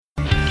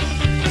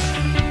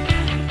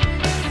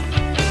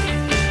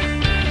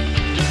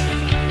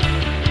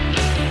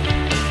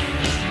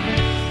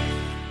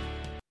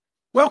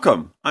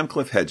Welcome. I'm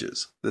Cliff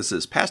Hedges. This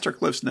is Pastor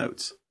Cliff's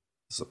Notes.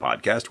 This is a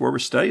podcast where we're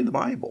studying the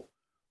Bible.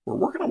 We're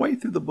working our way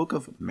through the book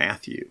of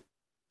Matthew.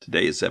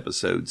 Today is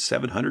episode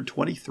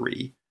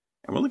 723,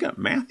 and we're looking at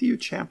Matthew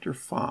chapter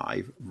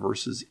 5,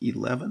 verses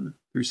 11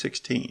 through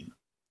 16.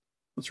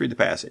 Let's read the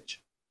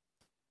passage.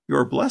 You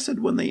are blessed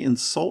when they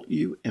insult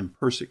you and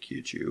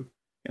persecute you,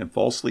 and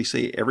falsely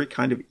say every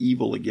kind of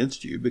evil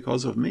against you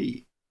because of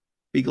me.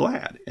 Be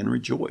glad and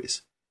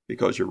rejoice,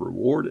 because your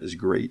reward is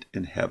great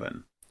in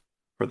heaven.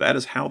 For that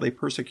is how they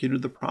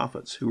persecuted the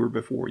prophets who were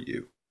before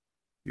you.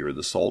 You are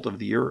the salt of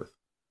the earth.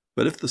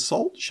 But if the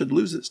salt should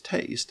lose its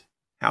taste,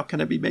 how can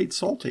it be made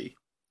salty?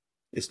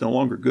 It's no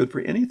longer good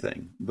for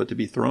anything but to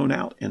be thrown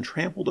out and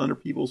trampled under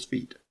people's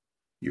feet.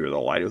 You are the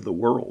light of the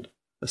world.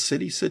 A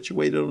city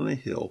situated on a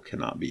hill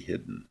cannot be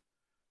hidden.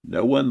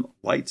 No one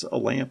lights a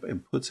lamp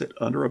and puts it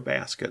under a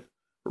basket,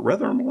 but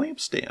rather on a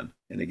lampstand,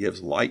 and it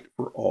gives light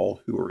for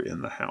all who are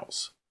in the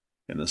house.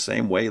 In the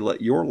same way, let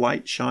your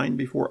light shine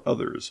before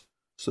others,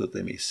 so that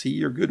they may see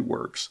your good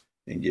works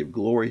and give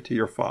glory to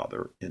your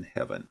Father in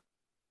heaven.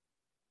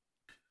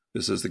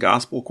 This is the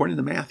gospel according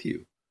to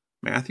Matthew.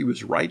 Matthew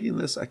is writing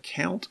this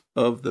account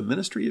of the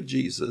ministry of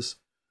Jesus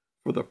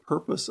for the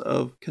purpose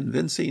of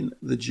convincing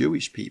the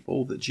Jewish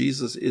people that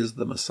Jesus is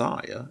the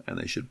Messiah and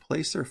they should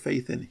place their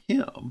faith in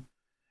him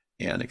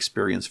and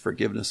experience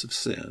forgiveness of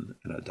sin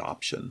and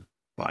adoption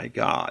by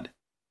God.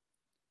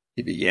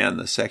 He began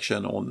the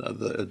section on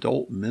the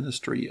adult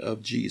ministry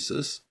of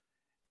Jesus.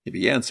 He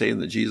began saying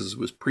that Jesus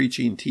was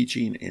preaching,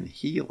 teaching, and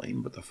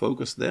healing, but the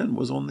focus then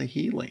was on the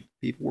healing.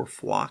 People were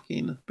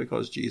flocking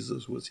because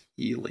Jesus was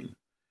healing.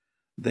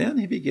 Then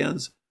he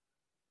begins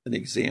an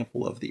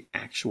example of the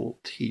actual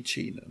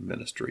teaching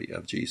ministry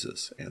of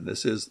Jesus, and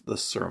this is the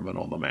Sermon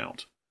on the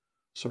Mount.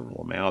 Sermon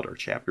on the Mount are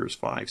chapters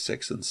 5,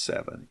 6, and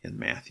 7 in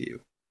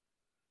Matthew.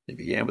 He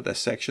began with a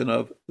section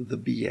of the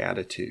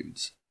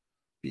Beatitudes.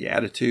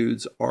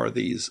 Beatitudes are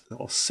these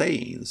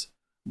sayings.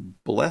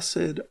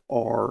 Blessed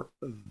are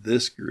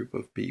this group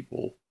of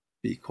people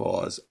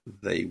because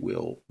they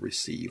will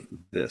receive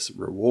this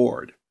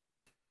reward.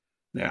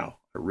 Now,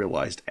 I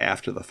realized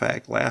after the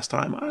fact last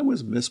time I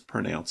was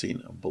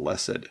mispronouncing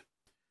blessed.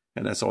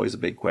 And that's always a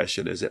big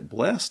question. Is it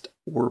blessed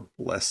or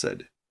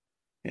blessed?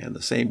 And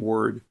the same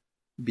word,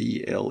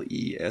 B-L-E-S-S-E-D,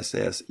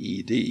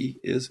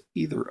 is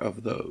either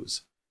of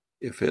those.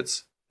 If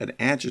it's an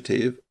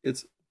adjective,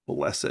 it's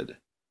blessed.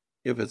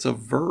 If it's a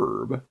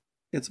verb,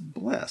 it's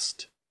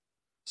blessed.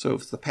 So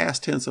if it's the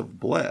past tense of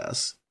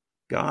bless,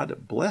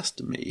 God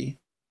blessed me,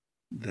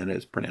 then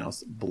it's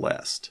pronounced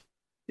blessed.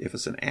 If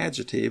it's an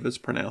adjective, it's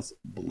pronounced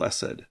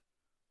blessed.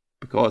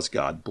 Because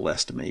God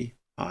blessed me,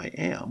 I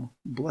am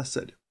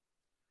blessed.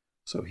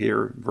 So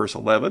here, verse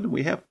 11,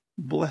 we have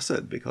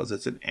blessed because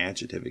it's an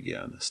adjective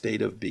again, a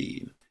state of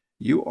being.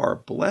 You are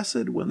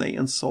blessed when they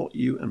insult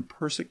you and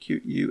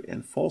persecute you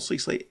and falsely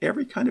say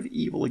every kind of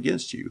evil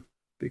against you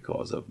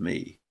because of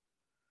me.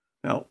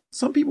 Now,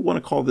 some people want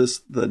to call this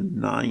the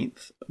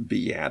 9th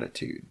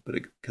beatitude,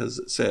 because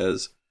it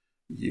says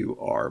you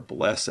are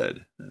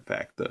blessed. In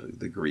fact,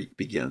 the Greek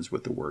begins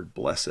with the word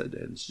blessed,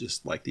 and it's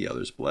just like the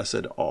others,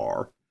 blessed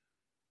are.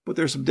 But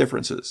there's some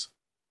differences.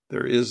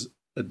 There is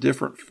a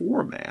different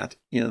format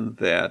in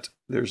that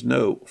there's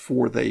no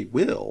for they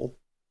will,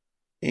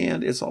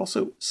 and it's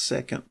also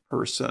second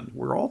person,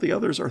 where all the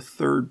others are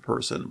third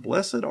person.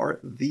 Blessed are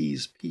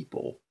these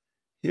people.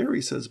 Here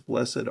he says,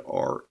 blessed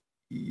are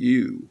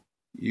you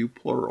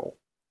plural.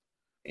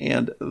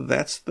 And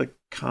that's the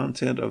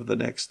content of the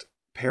next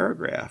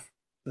paragraph.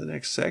 The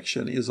next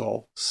section is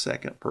all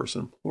second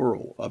person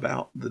plural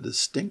about the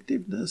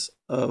distinctiveness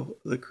of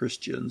the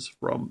Christians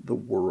from the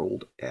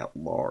world at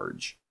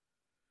large.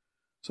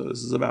 So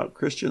this is about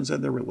Christians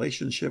and their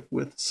relationship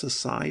with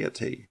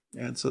society.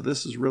 And so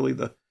this is really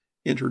the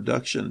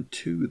introduction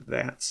to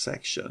that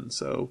section.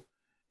 So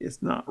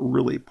it's not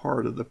really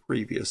part of the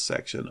previous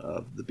section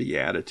of the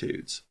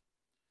Beatitudes.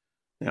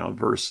 Now, in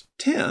verse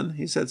 10,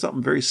 he said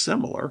something very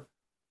similar.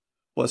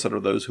 Blessed are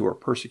those who are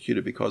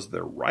persecuted because of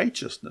their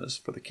righteousness,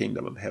 for the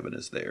kingdom of heaven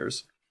is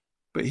theirs.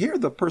 But here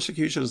the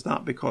persecution is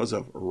not because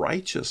of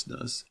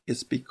righteousness,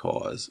 it's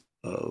because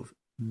of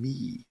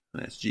me.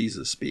 And that's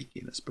Jesus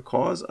speaking. It's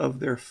because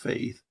of their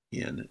faith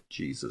in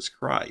Jesus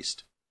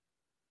Christ.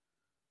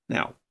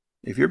 Now,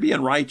 if you're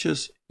being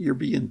righteous, you're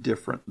being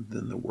different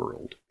than the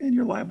world. And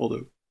you're liable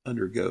to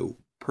undergo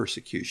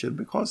persecution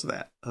because of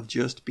that, of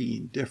just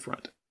being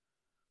different.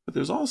 But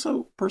there's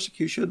also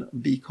persecution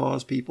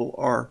because people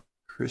are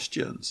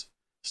Christians.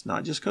 It's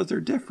not just because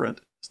they're different.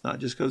 It's not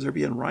just because they're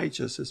being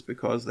righteous. It's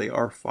because they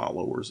are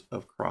followers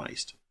of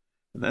Christ.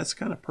 And that's the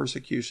kind of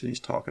persecution he's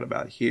talking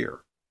about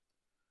here.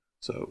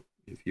 So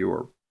if you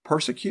are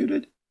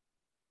persecuted,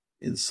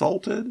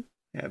 insulted,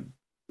 have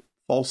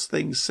false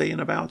things saying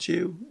about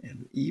you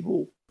and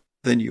evil,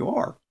 then you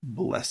are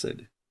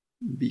blessed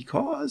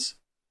because,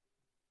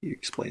 he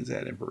explains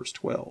that in verse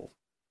 12.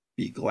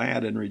 Be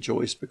glad and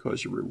rejoice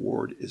because your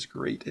reward is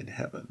great in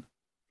heaven.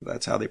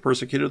 That's how they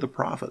persecuted the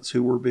prophets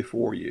who were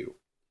before you.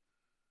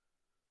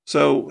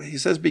 So he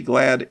says, be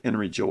glad and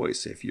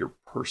rejoice if you're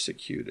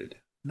persecuted.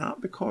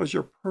 not because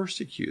you're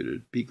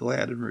persecuted. Be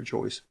glad and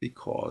rejoice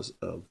because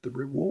of the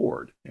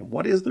reward. And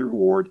what is the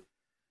reward?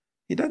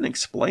 He doesn't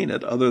explain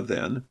it other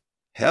than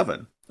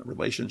heaven, a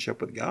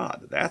relationship with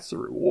God. That's the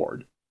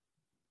reward.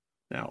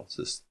 Now, does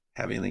this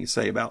have anything to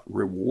say about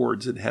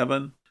rewards in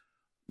heaven?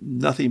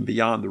 Nothing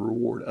beyond the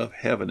reward of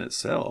heaven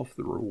itself,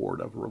 the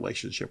reward of a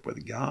relationship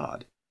with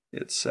God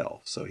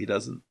itself. So he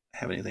doesn't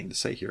have anything to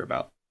say here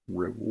about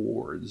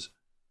rewards,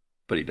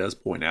 but he does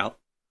point out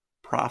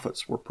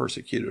prophets were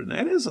persecuted, and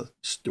that is a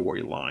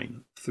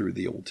storyline through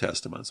the Old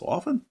Testament. So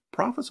often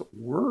prophets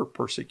were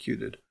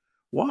persecuted.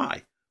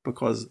 Why?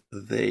 Because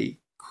they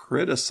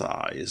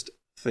criticized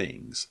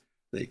things.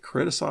 They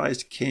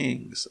criticized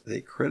kings.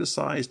 They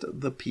criticized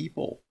the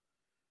people.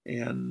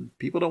 And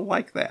people don't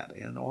like that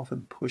and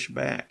often push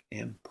back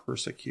and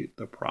persecute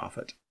the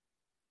prophet.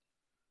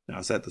 Now,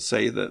 is that to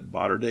say that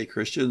modern-day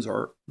Christians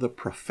are the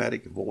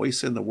prophetic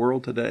voice in the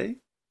world today?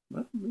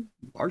 Well, in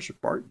large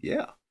part,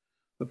 yeah.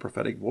 The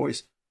prophetic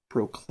voice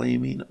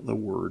proclaiming the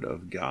word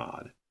of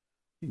God,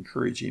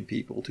 encouraging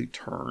people to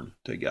turn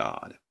to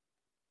God.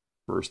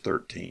 Verse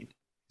 13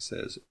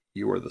 says,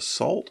 "You are the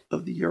salt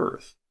of the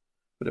earth,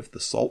 but if the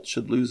salt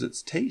should lose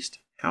its taste,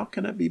 how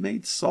can it be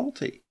made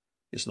salty?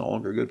 It's no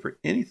longer good for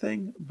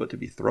anything but to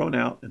be thrown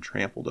out and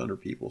trampled under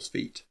people's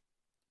feet."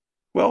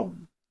 Well,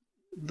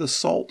 the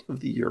salt of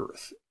the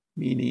earth,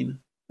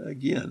 meaning,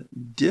 again,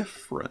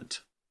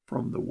 different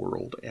from the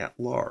world at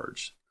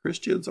large.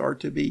 Christians are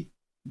to be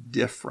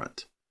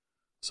different.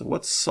 So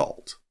what's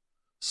salt?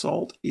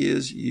 Salt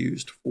is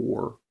used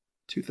for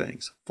two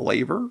things,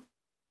 flavor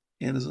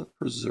and as a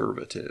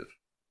preservative.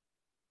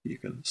 You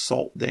can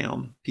salt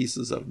down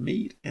pieces of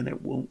meat and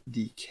it won't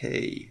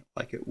decay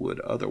like it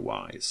would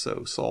otherwise.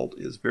 So salt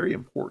is very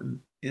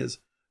important as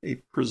a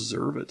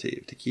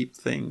preservative to keep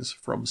things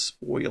from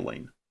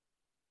spoiling.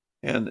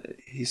 And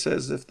he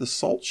says if the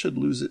salt should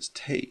lose its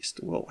taste,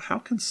 well, how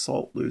can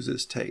salt lose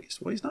its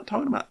taste? Well, he's not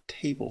talking about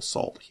table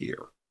salt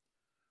here,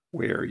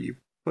 where you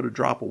put a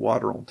drop of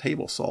water on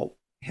table salt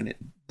and it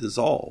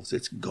dissolves,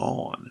 it's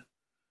gone.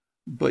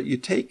 But you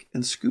take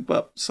and scoop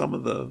up some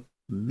of the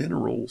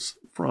minerals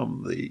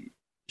from the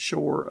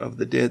shore of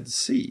the Dead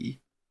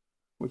Sea,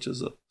 which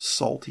is a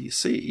salty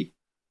sea,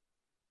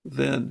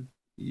 then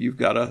you've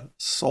got a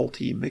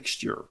salty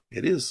mixture.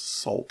 It is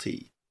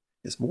salty.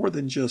 It's more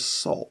than just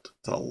salt.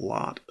 It's a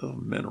lot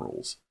of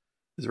minerals.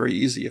 It's very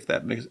easy if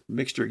that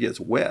mixture gets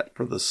wet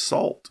for the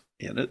salt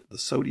in it, the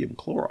sodium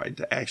chloride,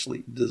 to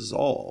actually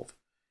dissolve.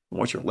 And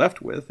what you're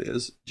left with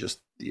is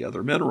just the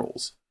other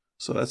minerals.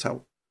 So that's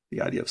how the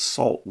idea of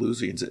salt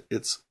losing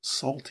its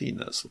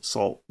saltiness,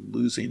 salt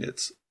losing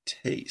its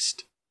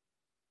taste,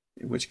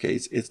 in which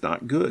case it's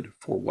not good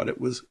for what it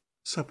was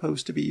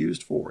supposed to be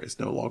used for. It's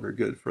no longer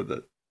good for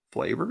the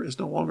flavor. It's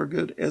no longer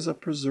good as a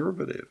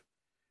preservative.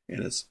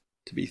 And it's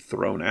to be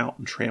thrown out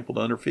and trampled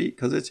under feet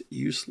because it's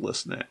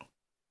useless now.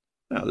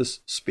 Now, this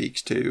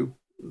speaks to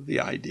the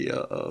idea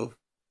of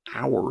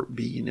our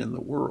being in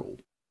the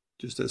world.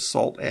 Just as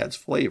salt adds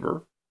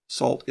flavor,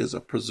 salt is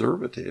a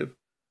preservative.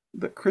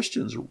 The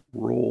Christian's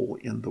role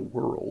in the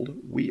world,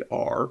 we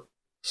are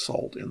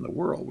salt in the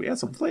world. We add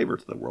some flavor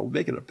to the world,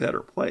 make it a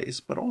better place,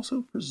 but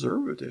also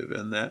preservative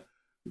in that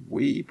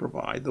we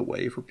provide the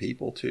way for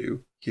people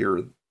to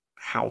hear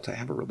how to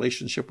have a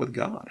relationship with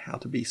God, how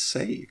to be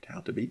saved,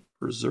 how to be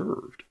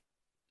preserved.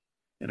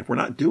 And if we're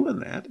not doing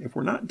that, if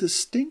we're not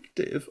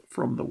distinctive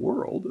from the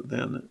world,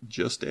 then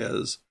just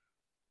as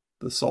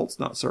the salt's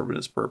not serving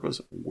its purpose,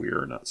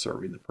 we're not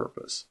serving the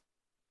purpose.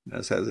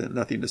 This has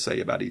nothing to say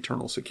about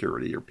eternal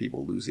security or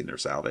people losing their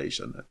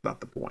salvation. That's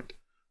not the point.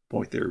 The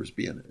point there is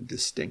being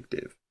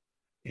distinctive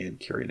and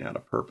carrying out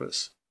a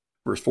purpose.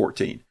 Verse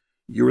 14,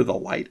 "You are the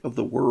light of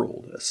the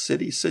world. A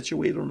city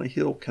situated on a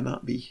hill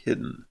cannot be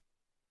hidden."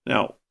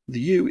 Now, the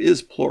you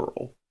is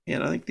plural,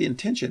 and I think the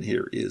intention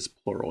here is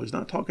plural. He's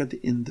not talking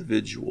to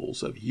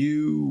individuals of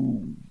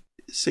you,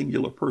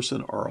 singular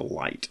person, are a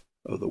light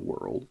of the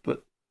world,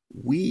 but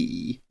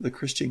we, the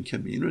Christian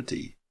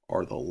community,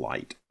 are the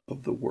light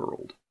of the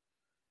world.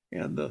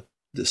 And the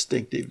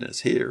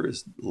distinctiveness here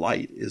is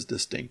light is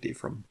distinctive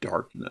from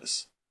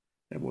darkness.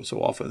 And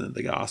so often in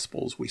the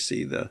Gospels, we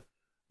see the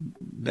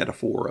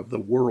metaphor of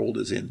the world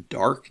is in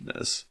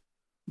darkness,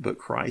 but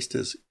Christ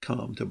has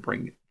come to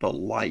bring the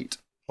light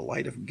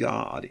of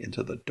God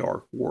into the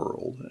dark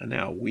world. And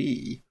now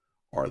we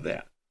are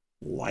that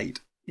light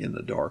in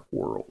the dark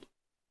world.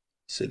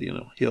 A city on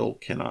a hill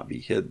cannot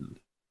be hidden.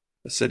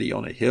 A city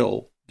on a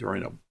hill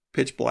during a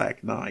pitch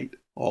black night,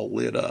 all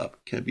lit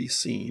up, can be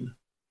seen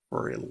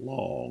for a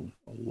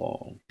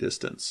long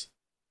distance.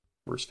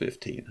 Verse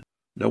 15,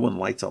 "No one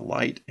lights a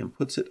light and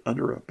puts it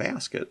under a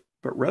basket,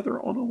 but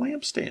rather on a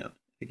lampstand.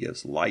 It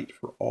gives light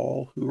for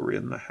all who are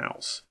in the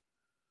house."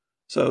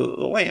 So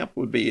the lamp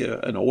would be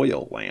an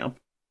oil lamp,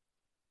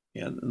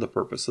 and the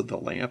purpose of the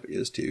lamp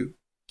is to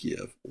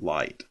give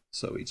light.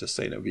 So he's just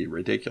saying it would be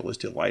ridiculous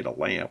to light a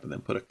lamp and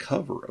then put a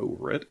cover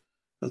over it,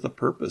 because the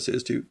purpose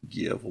is to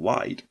give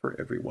light for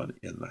everyone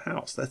in the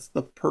house. That's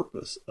the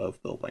purpose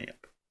of the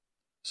lamp.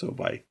 So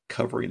by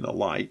covering the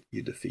light,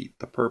 you defeat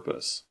the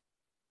purpose.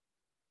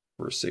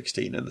 Verse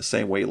 16, in the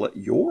same way, let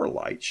your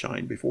light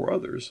shine before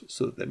others,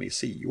 so that they may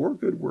see your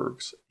good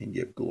works and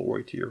give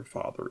glory to your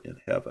Father in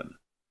heaven.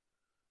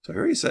 So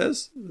here he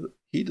says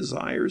he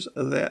desires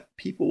that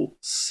people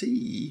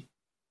see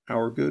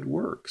our good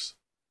works,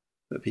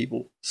 that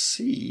people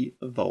see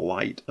the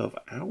light of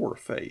our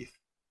faith.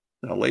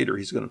 Now later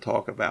he's going to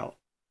talk about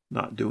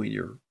not doing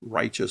your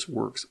righteous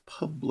works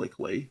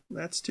publicly.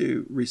 That's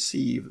to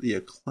receive the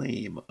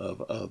acclaim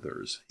of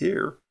others.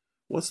 Here,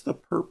 what's the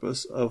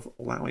purpose of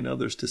allowing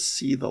others to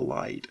see the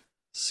light,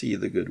 see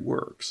the good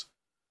works,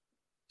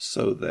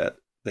 so that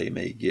they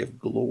may give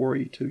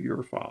glory to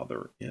your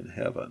Father in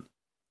heaven?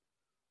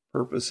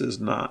 Purpose is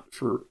not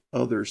for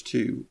others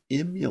to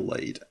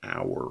emulate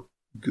our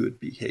good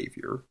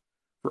behavior,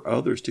 for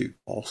others to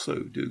also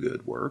do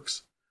good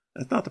works.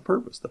 That's not the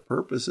purpose. The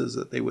purpose is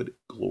that they would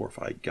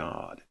glorify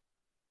God.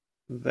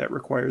 That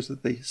requires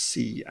that they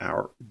see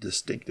our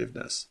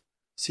distinctiveness,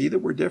 see that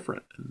we're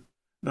different, and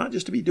not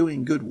just to be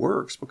doing good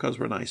works because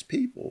we're nice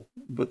people,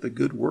 but the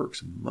good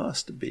works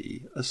must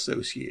be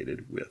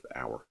associated with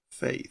our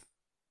faith.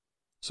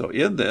 So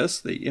in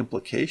this, the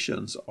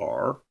implications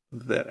are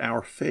that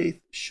our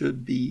faith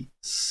should be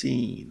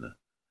seen.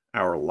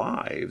 Our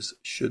lives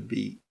should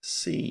be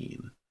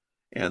seen.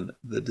 And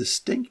the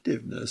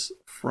distinctiveness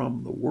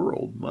from the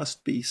world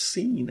must be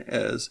seen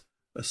as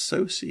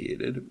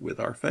associated with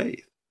our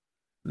faith.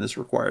 And this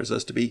requires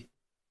us to be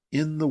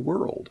in the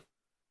world.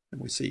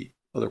 And we see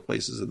other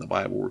places in the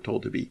Bible we're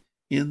told to be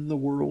in the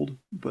world,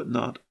 but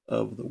not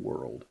of the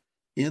world.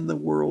 In the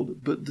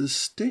world, but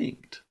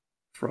distinct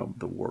from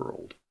the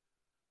world.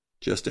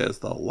 Just as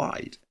the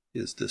light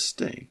is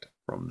distinct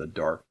from the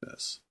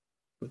darkness.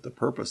 But the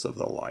purpose of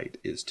the light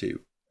is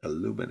to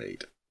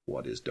illuminate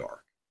what is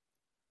dark.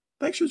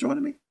 Thanks for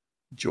joining me.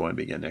 Join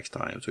me again next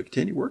time as we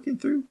continue working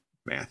through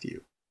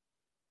Matthew.